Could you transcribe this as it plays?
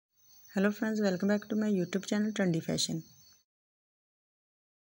Hello friends, welcome back to my YouTube channel Trendy Fashion.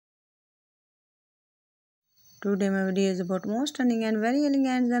 Today my video is about most stunning and very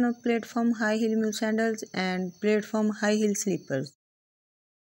elegant design of platform high heel mule sandals and platform high heel slippers.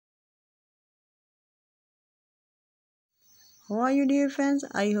 How are you dear friends?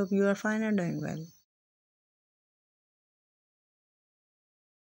 I hope you are fine and doing well.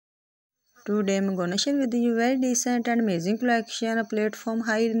 Today I'm gonna share with you very decent and amazing collection of platform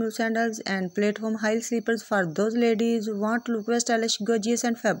high heel mule sandals and platform high heel slippers for those ladies who want to look very stylish, gorgeous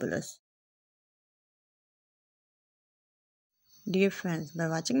and fabulous. Dear friends, by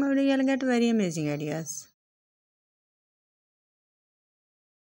watching my video you'll get very amazing ideas.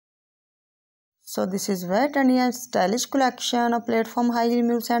 So this is very trendy and stylish collection of platform high heel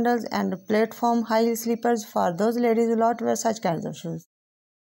mule sandals and platform high heel slippers for those ladies who love to wear such kinds of shoes.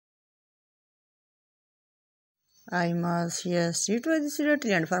 I must yes, you to this video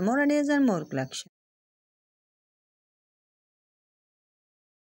till end for more ideas and more collection.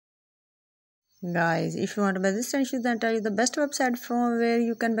 Guys, if you want to buy this trendy shoes, then tell you the best website from where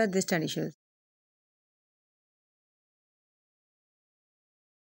you can buy this trendy shoes.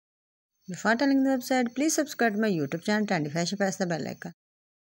 Before telling the website, please subscribe to my YouTube channel Trendy Fashion, press the bell icon.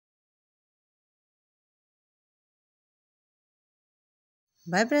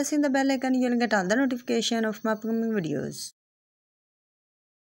 By pressing the bell icon, you'll get all the notification of my upcoming videos.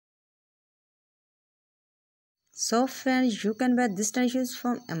 So friends, you can buy these trendy shoes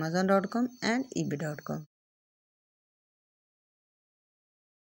from Amazon.com and eBay.com.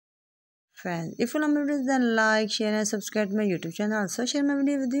 Friends, if you love my videos, then like, share and subscribe to my YouTube channel. Also share my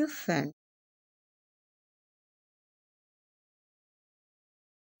video with your friends.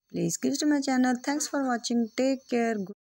 Please give to my channel. Thanks for watching. Take care.